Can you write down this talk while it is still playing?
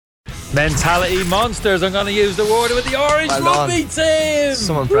Mentality monsters. I'm going to use the word with the Orange rugby team.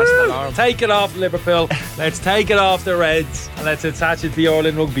 Someone press that alarm. Take it off Liverpool. Let's take it off the Reds and let's attach it to the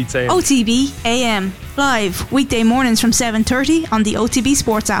Ireland rugby team. OTB AM live weekday mornings from 7:30 on the OTB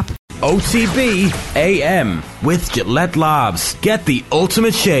Sports app. OTB AM with Gillette Labs. Get the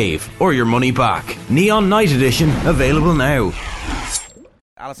ultimate shave or your money back. Neon Night Edition available now.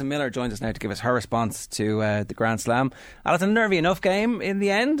 Alison Miller joins us now to give us her response to the Grand Slam. Alison, nervy enough game in the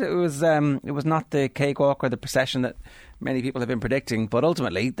end. It was not the cakewalk or the procession that many people have been predicting, but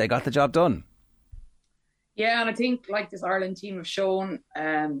ultimately they got the job done. Yeah, and I think like this Ireland team have shown,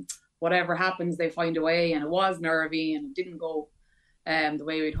 whatever happens, they find a way. And it was nervy and it didn't go the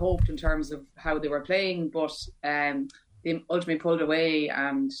way we'd hoped in terms of how they were playing, but they ultimately pulled away.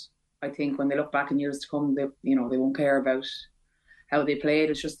 And I think when they look back in years to come, they won't care about how they played.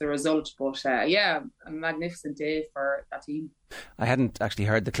 It's just the result. But a magnificent day for that team. I hadn't actually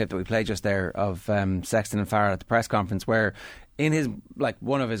heard the clip that we played just there of Sexton and Farrell at the press conference, where in his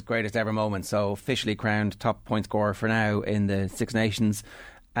one of his greatest ever moments, so officially crowned top point scorer for now in the Six Nations,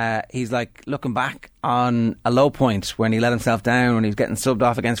 he's looking back on a low point when he let himself down when he was getting subbed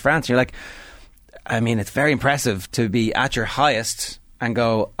off against France. You're like, I mean, it's very impressive to be at your highest and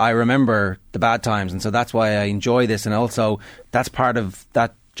go, I remember the bad times, and so that's why I enjoy this. And also that's part of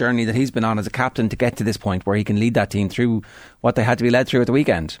that journey that he's been on as a captain to get to this point where he can lead that team through what they had to be led through at the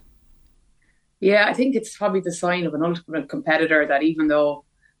weekend. Yeah, I think it's probably the sign of an ultimate competitor that even though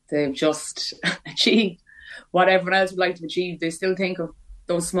they've just achieved what everyone else would like to achieve, they still think of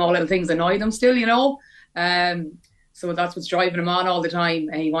those small little things annoy them still, so that's what's driving him on all the time,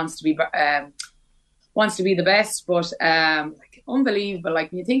 and he wants to be the best. But unbelievable. When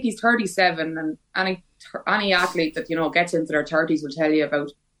you think he's 37, and any athlete that gets into their 30s will tell you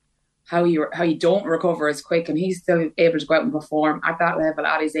about how you don't recover as quick, and he's still able to go out and perform at that level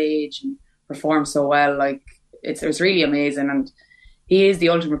at his age and perform so well. It's really amazing, and he is the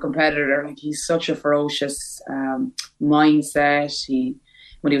ultimate competitor. He's such a ferocious mindset.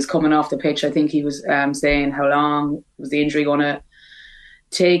 When he was coming off the pitch, I think he was saying how long was the injury going to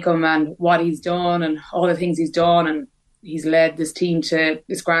take him and what he's done and all the things he's done, and he's led this team to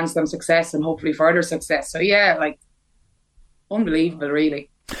this Grand Slam success and hopefully further success. So unbelievable, really.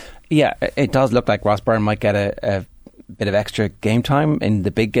 Yeah, it does look like Ross Byrne might get a bit of extra game time in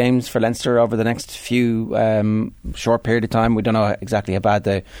the big games for Leinster over the next few short period of time. We don't know exactly how bad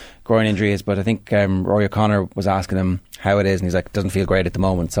the groin injury is, but I think Rory O'Connor was asking him how it is, and he's like, it doesn't feel great at the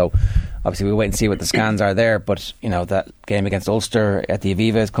moment. So obviously we'll wait and see what the scans are there, but that game against Ulster at the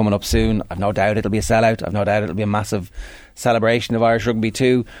Aviva is coming up soon. I've no doubt it'll be a sellout. I've no doubt it'll be a massive celebration of Irish rugby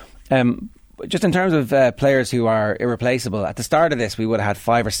too. Just in terms of players who are irreplaceable, at the start of this we would have had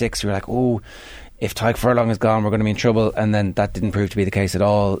 5 or 6 who were like, oh, if Tyke Furlong is gone, we're going to be in trouble. And then that didn't prove to be the case at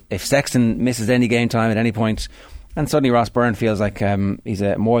all. If Sexton misses any game time at any point, and suddenly Ross Byrne feels like he's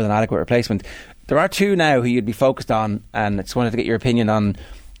a more than adequate replacement. There are 2 now who you'd be focused on, and I just wanted to get your opinion on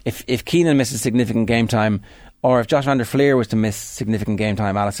if Keenan misses significant game time, or if Josh van der Fleer was to miss significant game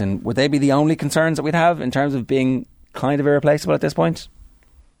time, Alison, would they be the only concerns that we'd have in terms of being kind of irreplaceable at this point?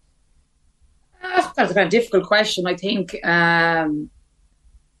 That's a kind of difficult question. I think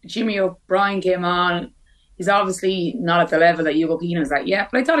Jimmy O'Brien came on. He's obviously not at the level that Hugo Keenan is at yet,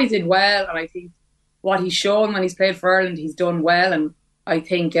 but I thought he did well, and I think what he's shown when he's played for Ireland, he's done well, and I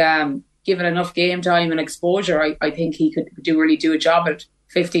think given enough game time and exposure, I think he could really do a job at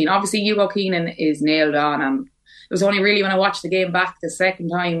 15. Obviously Hugo Keenan is nailed on, and it was only really when I watched the game back the second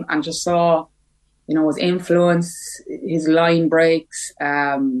time and just saw his influence, his line breaks,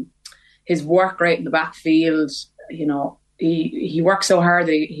 his work rate in the backfield. He works so hard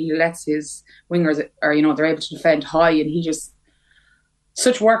that he lets his wingers, they're able to defend high, and he just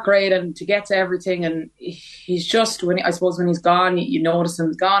such work rate and to get to everything. And he's just, when he's gone, you notice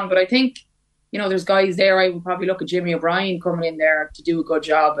him's gone. But I think, there's guys there. I would probably look at Jimmy O'Brien coming in there to do a good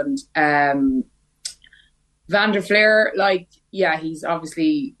job. And Van der Fleer, he's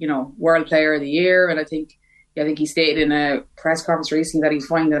obviously, World Player of the Year. And I think he stated in a press conference recently that he's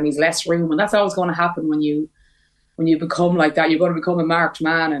finding that he's less room. And that's always going to happen when you become like that. You're going to become a marked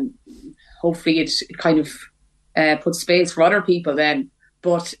man, and hopefully it kind of puts space for other people then.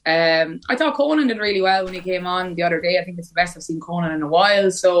 But I thought Conan did really well when he came on the other day. I think it's the best I've seen Conan in a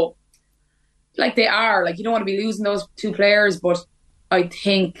while. So, they are, you don't want to be losing those 2 players, but I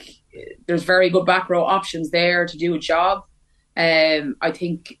think there's very good back row options there to do a job. I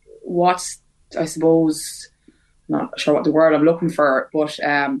think I suppose, not sure what the word I'm looking for, but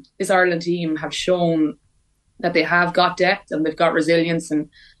this Ireland team have shown that they have got depth and they've got resilience, and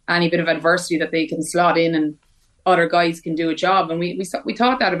any bit of adversity that they can slot in and other guys can do a job. And we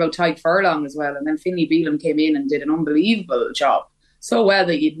thought that about Tyke Furlong as well. And then Finlay Bealham came in and did an unbelievable job. So well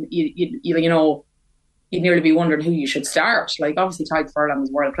that you'd nearly be wondering who you should start. Like, obviously Tyke Furlong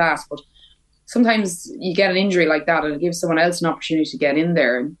is world class, but sometimes you get an injury like that and it gives someone else an opportunity to get in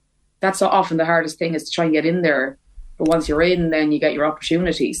there. And that's often the hardest thing, is to try and get in there. But once you're in, then you get your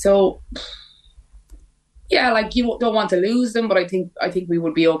opportunity. So yeah, like, you don't want to lose them, but I think we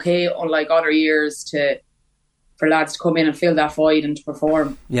would be okay, unlike other years, for lads to come in and fill that void and to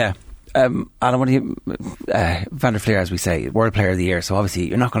perform. Yeah. Alan, what do you, Van der Fleer, as we say, World Player of the Year, so obviously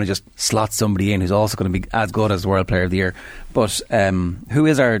you're not going to just slot somebody in who's also going to be as good as the World Player of the Year, but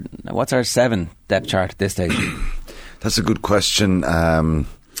what's our 7 depth chart at this stage? That's a good question.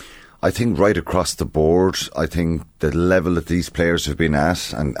 I think right across the board, I think the level that these players have been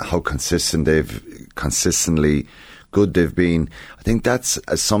at and how consistently good they've been, I think that's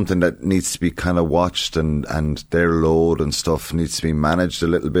something that needs to be kind of watched, and their load and stuff needs to be managed a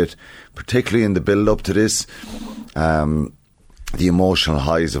little bit, particularly in the build up to this. The emotional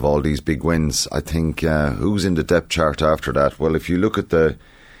highs of all these big wins. I think who's in the depth chart after that? Well, if you look at the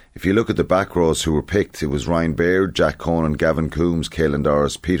back rows who were picked, it was Ryan Baird, Jack Conan, Gavin Coombs, Caelan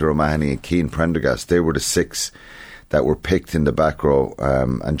Doris, Peter O'Mahony and Cian Prendergast. They were the 6 that were picked in the back row,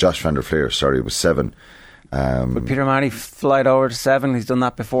 and Josh Van der Fleer, was 7. But Peter O'Mahony flight over to 7. He's done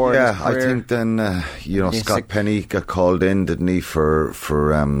that before. Yeah, I think then Scott Penny got called in, didn't he, for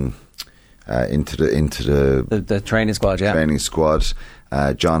into the training squad. Yeah, training squad.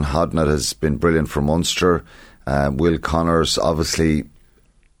 John Hodnett has been brilliant for Munster. Will Connors obviously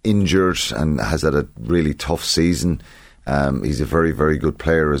injured and has had a really tough season. He's a very, very good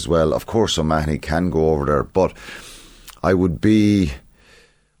player as well. Of course, O'Mahony can go over there, but I would be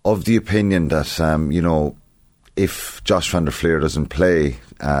of the opinion that if Josh Van der Fleer doesn't play,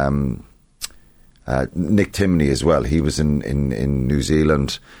 Nick Timoney as well, he was in New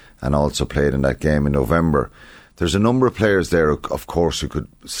Zealand and also played in that game in November. There's a number of players there, of course, who could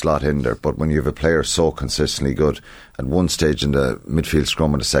slot in there, but when you have a player so consistently good, at one stage in the midfield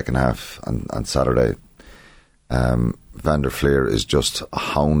scrum in the second half on Saturday, Van der Fleer is just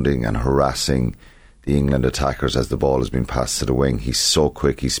hounding and harassing the England attackers as the ball has been passed to the wing. He's so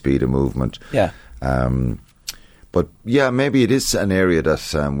quick, his speed of movement. Yeah. But yeah, maybe it is an area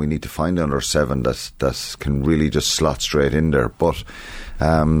that we need to find under 7 that can really just slot straight in there. But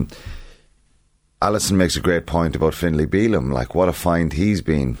Alison makes a great point about Finlay Bealham. Like, what a find he's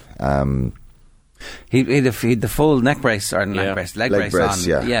been. He had the full neck brace, or leg brace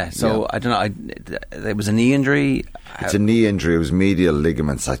on. Yeah. So I don't know. It was a knee injury. It's a knee injury. It was medial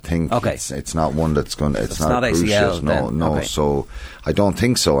ligaments, I think. Okay. It's not one that's going. It's not ACL. Cruciate. No. Okay. So I don't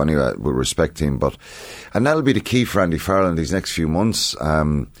think so. Anyway, with respect to him, and that'll be the key for Andy Farrell these next few months.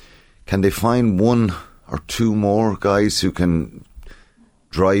 Can they find 1 or 2 more guys who can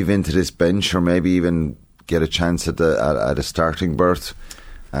drive into this bench, or maybe even get a chance at a starting berth?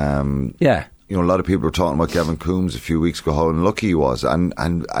 Yeah. A lot of people were talking about Gavin Coombs a few weeks ago, how unlucky he was,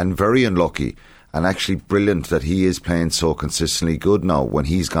 and very unlucky, and actually brilliant that he is playing so consistently good now when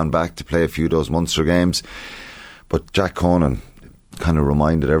he's gone back to play a few of those Munster games. But Jack Conan kind of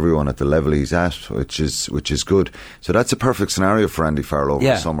reminded everyone at the level he's at, which is good. So that's a perfect scenario for Andy Farrell over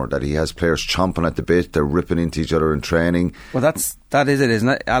the summer, that he has players chomping at the bit, they're ripping into each other in training. Well, that is it, isn't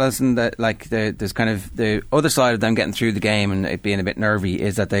it, Alison? That, like, there's kind of the other side of them getting through the game and it being a bit nervy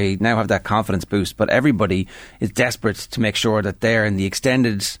is that they now have that confidence boost, but everybody is desperate to make sure that they're in the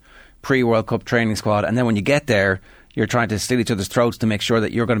extended pre-World Cup training squad, and then when you get there, you're trying to slit each other's throats to make sure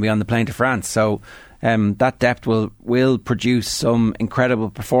that you're going to be on the plane to France. So that depth will produce some incredible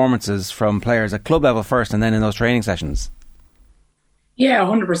performances from players at club level first, and then in those training sessions. Yeah,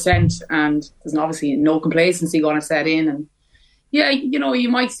 100%. And there's obviously no complacency going to set in. And yeah, you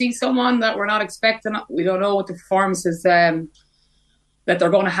might see someone that we're not expecting. We don't know what the performances that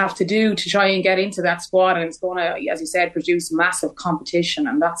they're going to have to do to try and get into that squad, and it's going to, as you said, produce massive competition,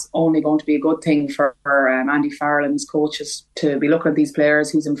 and that's only going to be a good thing for Andy Farrell and his coaches to be looking at these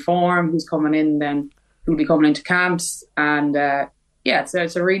players, who's in form, who's coming in, then who'll be coming into camps, and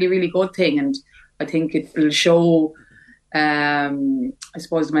it's a really, really good thing, and I think it will show I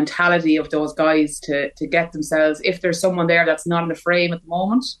suppose the mentality of those guys to get themselves, if there's someone there that's not in the frame at the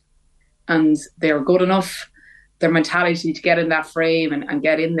moment and they're good enough, their mentality to get in that frame and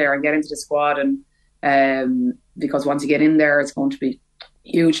get in there and get into the squad, and because once you get in there, it's going to be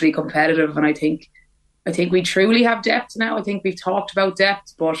hugely competitive. And I think we truly have depth now. I think we've talked about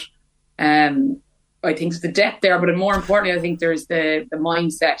depth, but I think there's the depth there. But more importantly, I think there's the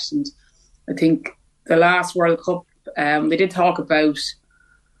mindset. And I think the last World Cup, they did talk about,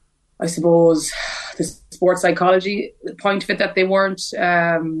 I suppose, the sports psychology point of it, that they weren't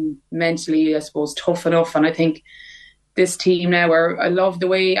mentally, I suppose, tough enough. And I think this team now, where I love the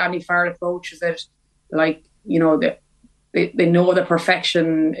way Andy Farrell approaches it, like, you know, they know that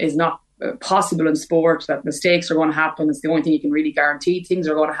perfection is not possible in sport, that mistakes are going to happen. It's the only thing you can really guarantee. Things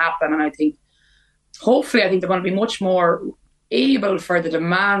are going to happen. And I think, hopefully, they're going to be much more able for the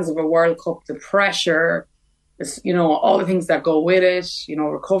demands of a World Cup, the pressure, you know, all the things that go with it, you know,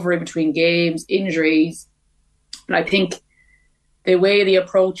 recovery between games, injuries. And I think the way they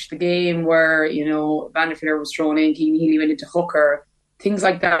approached the game, where, you know, Van der Veer was thrown in, Keane Healy went into hooker, things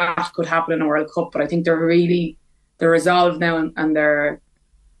like that could happen in a World Cup. But I think they're resolved now, and their,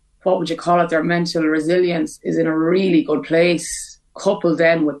 what would you call it, their mental resilience is in a really good place, coupled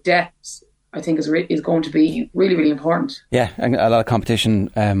then with depth. I think is going to be really, really important. Yeah, and a lot of competition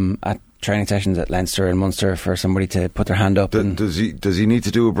at training sessions at Leinster and Munster for somebody to put their hand up. Does he need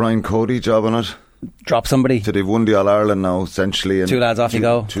to do a Brian Cody job on it? Drop somebody. So they've won the All-Ireland now, essentially. And 2 lads, off you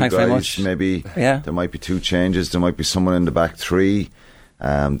go. Thanks very much. Maybe. Yeah. There might be 2 changes. There might be someone in the back 3.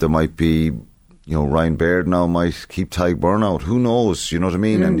 There might be, you know, Ryan Baird now might keep Tyg Byrne out. Who knows? You know what I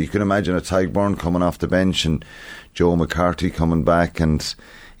mean? And you can imagine a Tyg Byrne coming off the bench and Joe McCarthy coming back and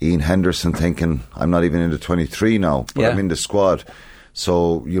Ian Henderson thinking, I'm not even in the 23 now, but I'm in the squad.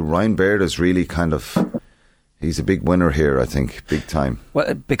 So Ryan Baird is really he's a big winner here, I think, big time.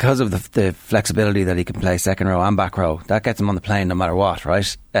 Well, because of the flexibility that he can play second row and back row, that gets him on the plane no matter what,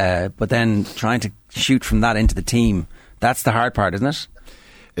 right? But then trying to shoot from that into the team, that's the hard part, isn't it?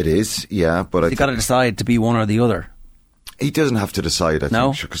 It is, yeah. But you've got to decide to be one or the other. He doesn't have to decide, I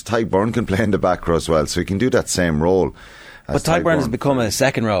think, because Tyg Byrne can play in the back row as well, so he can do that same role. But Tyg Byrne has become a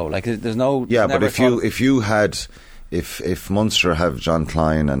second row. Like, there's no. Yeah, but if Munster have John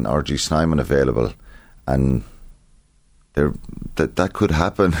Klein and RG Snyman available, and that could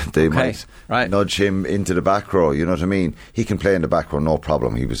happen, they might nudge him into the back row. You know what I mean? He can play in the back row, no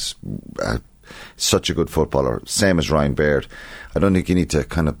problem. He was such a good footballer, same as Ryan Baird. I don't think you need to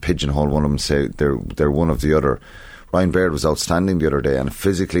kind of pigeonhole one of them and say they're one of the other. Ryan Baird was outstanding the other day and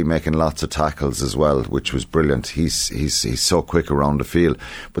physically making lots of tackles as well, which was brilliant. He's so quick around the field.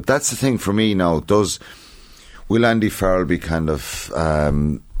 But that's the thing for me now. Will Andy Farrell be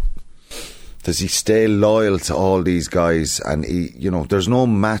does he stay loyal to all these guys? And there's no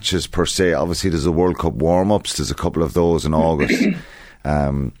matches per se. Obviously, there's the World Cup warm-ups. There's a couple of those in August.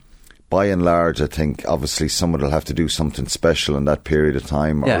 By and large, I think obviously someone will have to do something special in that period of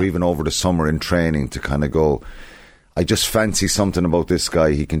time, or even over the summer in training to kind of go, I just fancy something about this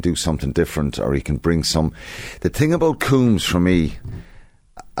guy. He can do something different, or he can bring some. The thing about Coombs for me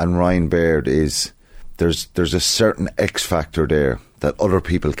and Ryan Baird is there's a certain X factor there that other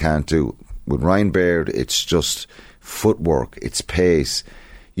people can't do. With Ryan Baird, it's just footwork, it's pace.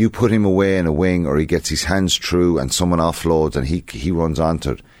 You put him away in a wing, or he gets his hands through and someone offloads and he runs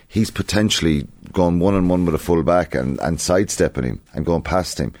onto it. He's potentially going 1-on-1 with a full back and sidestepping him and going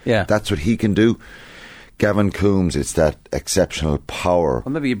past him. Yeah. That's what he can do. Gavin Coombs, it's that exceptional power.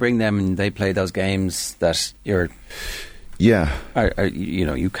 Well, maybe you bring them and they play those games that you're... Yeah.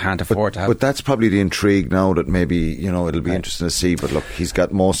 You can't afford to have... But that's probably the intrigue now, that maybe, it'll be interesting to see. But look, he's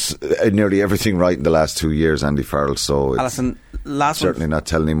got nearly everything right in the last 2 years, Andy Farrell, so Alison, last certainly one, not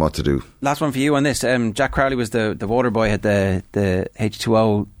telling him what to do. Last one for you on this. Jack Crowley was the water boy, had the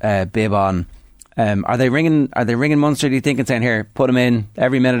H2O bib on. Are they ringing Munster, do you think, and saying, here, put him in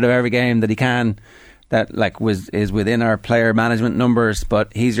every minute of every game that he can, that is within our player management numbers,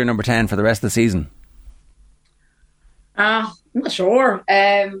 but he's your number 10 for the rest of the season? I'm not sure.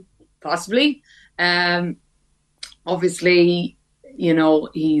 Possibly. Obviously,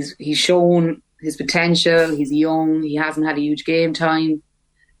 he's shown his potential. He's young. He hasn't had a huge game time.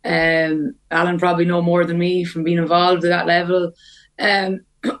 Alan probably know more than me from being involved at that level.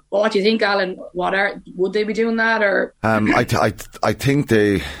 What do you think, Alan? Would they be doing that, or? I think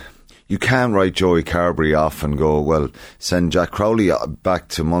you can write Joey Carberry off and go, well, send Jack Crowley back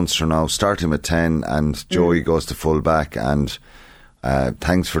to Munster now, start him at 10 and Joey goes to full back, and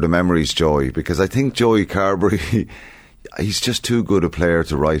thanks for the memories, Joey, because I think Joey Carberry, he's just too good a player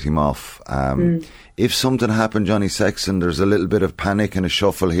to write him off. If something happened, Johnny Sexton, there's a little bit of panic and a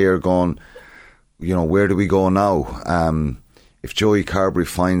shuffle here going, where do we go now? If Joey Carberry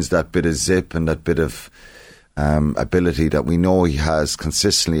finds that bit of zip and that bit of ability that we know he has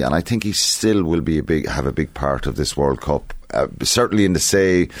consistently, and I think he still will have a big part of this World Cup, certainly in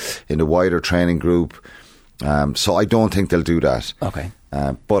the wider training group. So I don't think they'll do that. Okay.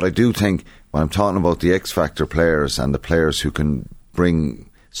 But I do think, when I'm talking about the X Factor players and the players who can bring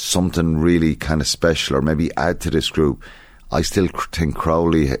something really kind of special or maybe add to this group, I still think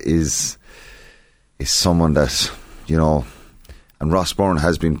Crowley is is someone that, you know, and Ross Byrne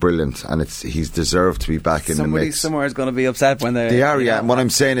has been brilliant, and he's deserved to be back in the mix. Somebody somewhere is going to be upset when they are. Yeah, and what I'm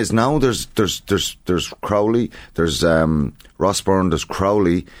saying is now there's Crowley, there's Ross Byrne, there's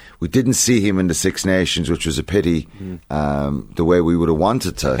Crowley. We didn't see him in the Six Nations, which was a pity. The way we would have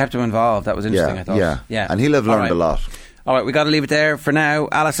wanted to. Kept him involved. That was interesting. I thought. Yeah, and he'll have learned a lot. All right, we got to leave it there for now.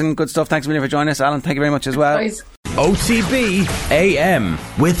 Alison, good stuff. Thanks a million for joining us. Alan, thank you very much as well. Guys. OTB AM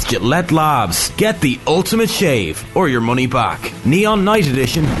with Gillette Labs. Get the ultimate shave or your money back. Neon Night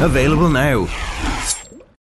Edition available now.